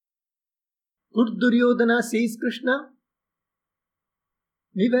Could Duryodhana seize Krishna?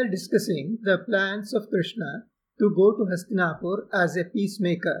 We were discussing the plans of Krishna to go to Hastinapur as a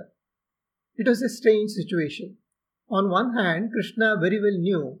peacemaker. It was a strange situation. On one hand, Krishna very well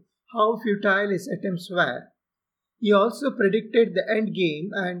knew how futile his attempts were. He also predicted the end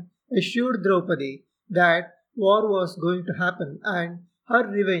game and assured Draupadi that war was going to happen and her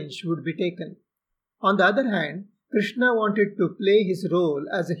revenge would be taken. On the other hand, Krishna wanted to play his role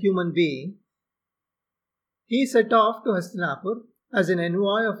as a human being. He set off to Hastinapur as an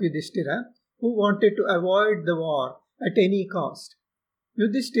envoy of Yudhishthira, who wanted to avoid the war at any cost.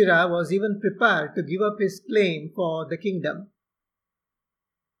 Yudhishthira was even prepared to give up his claim for the kingdom.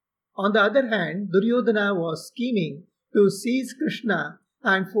 On the other hand, Duryodhana was scheming to seize Krishna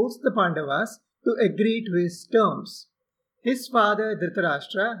and force the Pandavas to agree to his terms. His father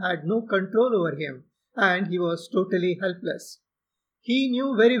Dhritarashtra had no control over him and he was totally helpless. He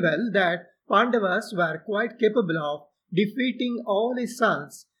knew very well that Pandavas were quite capable of defeating all his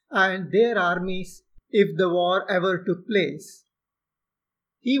sons and their armies if the war ever took place.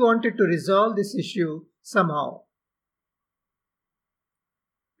 He wanted to resolve this issue somehow.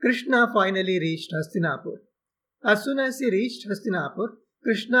 Krishna finally reached Hastinapur. As soon as he reached Hastinapur,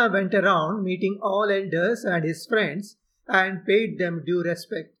 Krishna went around meeting all elders and his friends and paid them due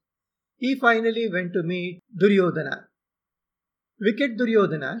respect. He finally went to meet Duryodhana. Wicked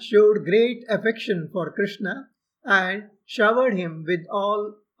Duryodhana showed great affection for Krishna and showered him with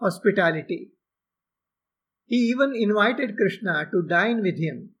all hospitality. He even invited Krishna to dine with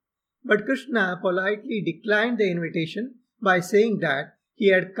him, but Krishna politely declined the invitation by saying that he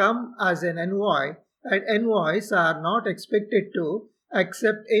had come as an envoy and envoys are not expected to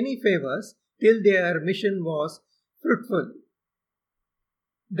accept any favors till their mission was fruitful.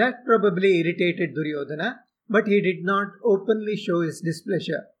 That probably irritated Duryodhana, but he did not openly show his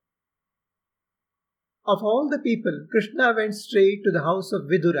displeasure. Of all the people, Krishna went straight to the house of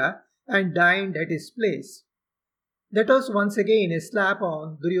Vidura and dined at his place. That was once again a slap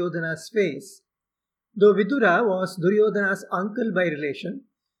on Duryodhana's face. Though Vidura was Duryodhana's uncle by relation,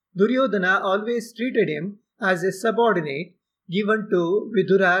 Duryodhana always treated him as a subordinate given to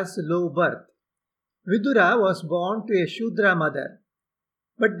Vidura's low birth. Vidura was born to a Shudra mother.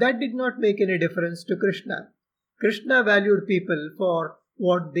 But that did not make any difference to Krishna. Krishna valued people for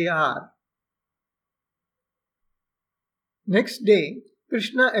what they are. Next day,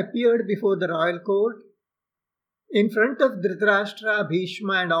 Krishna appeared before the royal court. In front of Dhritarashtra,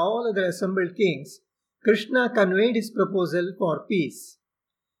 Bhishma and all other assembled kings, Krishna conveyed his proposal for peace.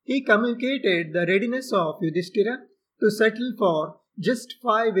 He communicated the readiness of Yudhishthira to settle for just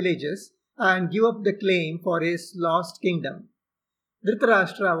 5 villages and give up the claim for his lost kingdom.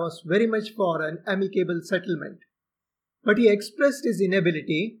 Dhritarashtra was very much for an amicable settlement, but he expressed his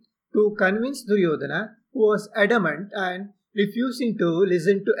inability to convince Duryodhana, who was adamant and refusing to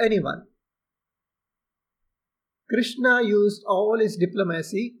listen to anyone. Krishna used all his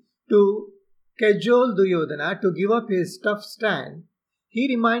diplomacy to cajole Duryodhana to give up his tough stand. He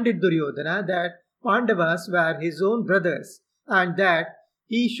reminded Duryodhana that Pandavas were his own brothers and that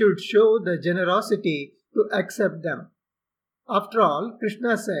he should show the generosity to accept them. After all,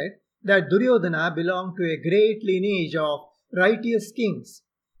 Krishna said that Duryodhana belonged to a great lineage of righteous kings.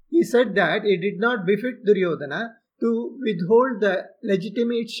 He said that it did not befit Duryodhana to withhold the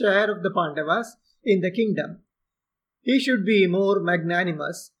legitimate share of the Pandavas in the kingdom. He should be more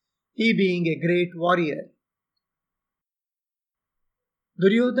magnanimous, he being a great warrior.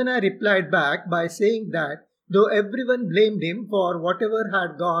 Duryodhana replied back by saying that though everyone blamed him for whatever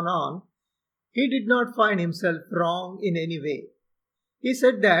had gone on, he did not find himself wrong in any way. He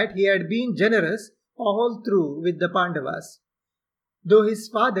said that he had been generous all through with the Pandavas. Though his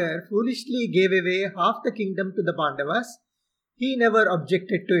father foolishly gave away half the kingdom to the Pandavas, he never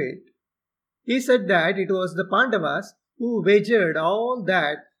objected to it. He said that it was the Pandavas who wagered all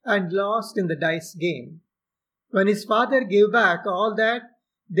that and lost in the dice game. When his father gave back all that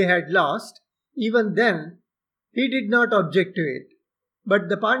they had lost, even then he did not object to it. But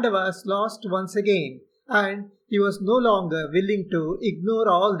the Pandavas lost once again, and he was no longer willing to ignore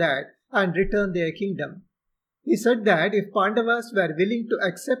all that and return their kingdom. He said that if Pandavas were willing to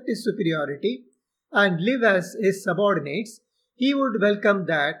accept his superiority and live as his subordinates, he would welcome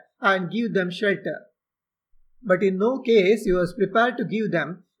that and give them shelter. But in no case he was prepared to give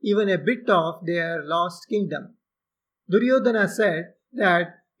them even a bit of their lost kingdom. Duryodhana said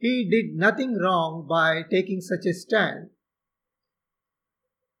that he did nothing wrong by taking such a stand.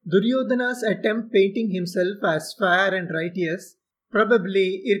 Duryodhana's attempt painting himself as fair and righteous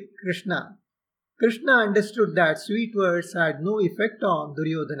probably irked Krishna. Krishna understood that sweet words had no effect on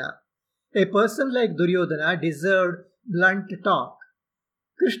Duryodhana. A person like Duryodhana deserved blunt talk.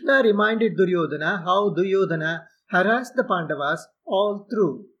 Krishna reminded Duryodhana how Duryodhana harassed the Pandavas all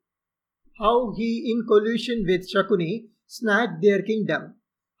through, how he, in collusion with Shakuni, snatched their kingdom,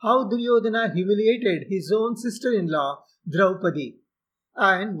 how Duryodhana humiliated his own sister-in-law Draupadi,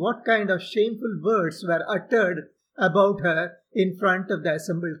 and what kind of shameful words were uttered about her in front of the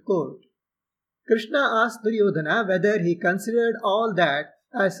assembled court. Krishna asked Duryodhana whether he considered all that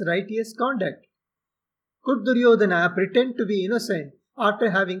as righteous conduct. Could Duryodhana pretend to be innocent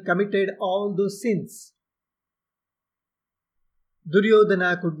after having committed all those sins?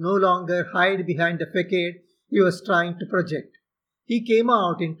 Duryodhana could no longer hide behind the facade he was trying to project. He came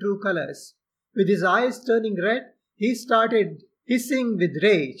out in true colors. With his eyes turning red, he started hissing with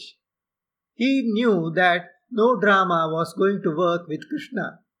rage. He knew that no drama was going to work with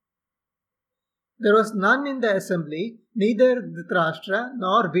Krishna. There was none in the assembly, neither Dhritarashtra,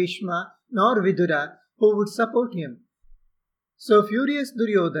 nor Bhishma, nor Vidura, who would support him. So furious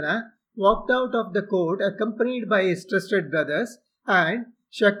Duryodhana walked out of the court accompanied by his trusted brothers and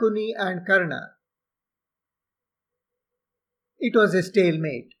Shakuni and Karna. It was a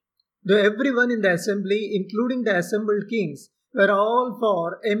stalemate. Though everyone in the assembly, including the assembled kings, were all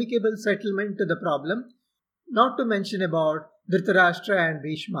for amicable settlement to the problem, not to mention about Dhritarashtra and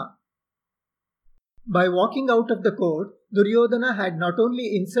Bhishma. By walking out of the court, Duryodhana had not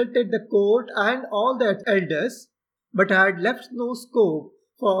only insulted the court and all the elders, but had left no scope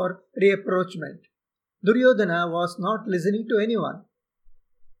for reapproachment. Duryodhana was not listening to anyone.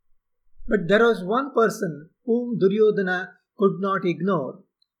 But there was one person whom Duryodhana could not ignore.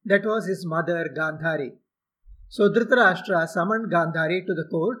 That was his mother Gandhari. So Dhritarashtra summoned Gandhari to the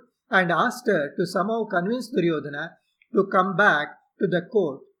court and asked her to somehow convince Duryodhana to come back to the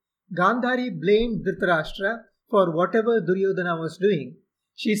court. Gandhari blamed Dhritarashtra for whatever Duryodhana was doing.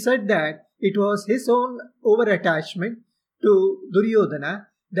 She said that it was his own over-attachment to Duryodhana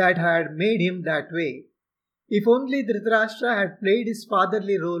that had made him that way. If only Dhritarashtra had played his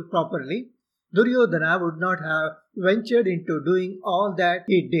fatherly role properly, Duryodhana would not have ventured into doing all that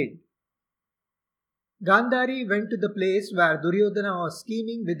he did. Gandhari went to the place where Duryodhana was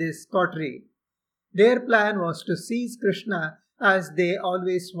scheming with his coterie. Their plan was to seize Krishna as they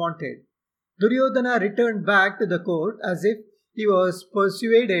always wanted. Duryodhana returned back to the court as if he was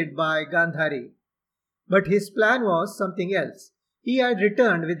persuaded by Gandhari. But his plan was something else. He had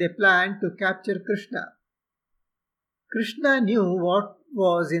returned with a plan to capture Krishna. Krishna knew what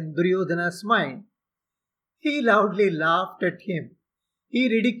was in Duryodhana's mind. He loudly laughed at him. He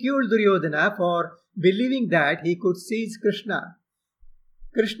ridiculed Duryodhana for believing that he could seize Krishna.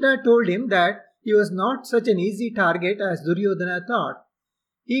 Krishna told him that he was not such an easy target as Duryodhana thought.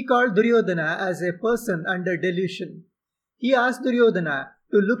 He called Duryodhana as a person under delusion. He asked Duryodhana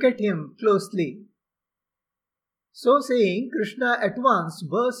to look at him closely. So saying, Krishna at once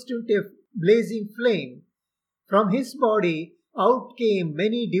burst into a blazing flame. From his body out came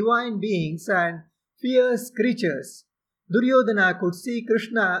many divine beings and fierce creatures. Duryodhana could see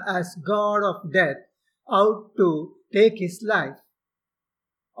Krishna as god of death, out to take his life.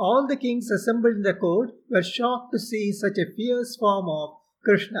 All the kings assembled in the court were shocked to see such a fierce form of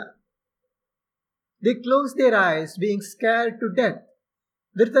Krishna. They closed their eyes, being scared to death.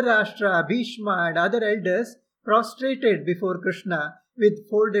 Dhritarashtra, Bhishma, and other elders prostrated before Krishna with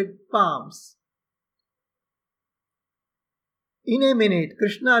folded palms. In a minute,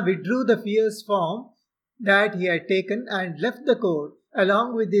 Krishna withdrew the fierce form that he had taken and left the court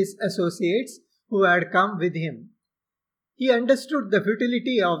along with his associates who had come with him. He understood the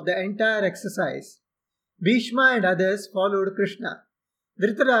futility of the entire exercise. Bhishma and others followed Krishna.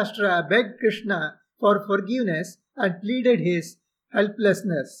 Dhritarashtra begged Krishna for forgiveness and pleaded his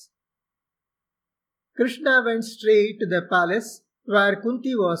helplessness. Krishna went straight to the palace where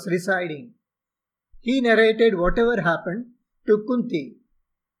Kunti was residing. He narrated whatever happened to Kunti.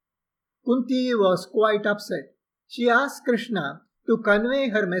 Kunti was quite upset. She asked Krishna to convey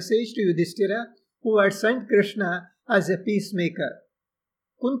her message to Yudhishthira, who had sent Krishna as a peacemaker.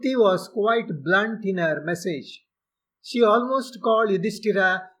 Kunti was quite blunt in her message. She almost called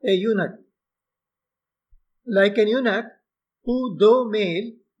Yudhishthira a eunuch. Like an eunuch, who though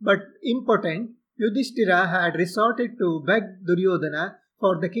male but impotent, Yudhishthira had resorted to beg Duryodhana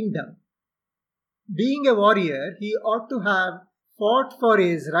for the kingdom. Being a warrior, he ought to have fought for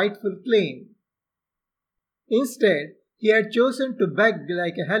his rightful claim. Instead, he had chosen to beg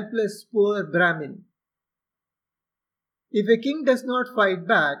like a helpless poor Brahmin. If a king does not fight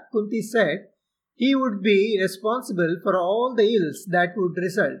back, Kunti said, he would be responsible for all the ills that would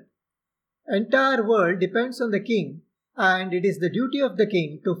result. Entire world depends on the king, and it is the duty of the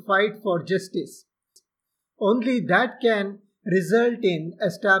king to fight for justice. Only that can result in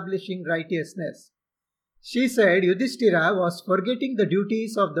establishing righteousness. She said Yudhishthira was forgetting the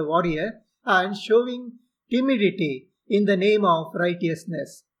duties of the warrior and showing timidity in the name of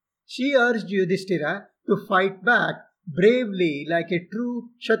righteousness. She urged Yudhishthira to fight back bravely like a true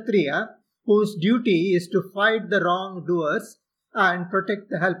Kshatriya whose duty is to fight the wrongdoers and protect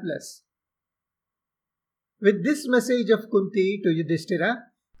the helpless. With this message of Kunti to Yudhishthira,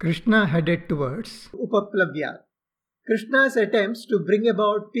 Krishna headed towards Upaplavya. Krishna's attempts to bring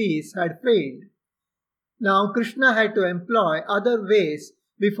about peace had failed. Now Krishna had to employ other ways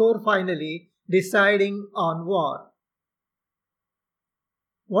before finally deciding on war.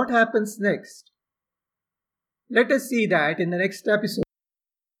 What happens next? Let us see that in the next episode.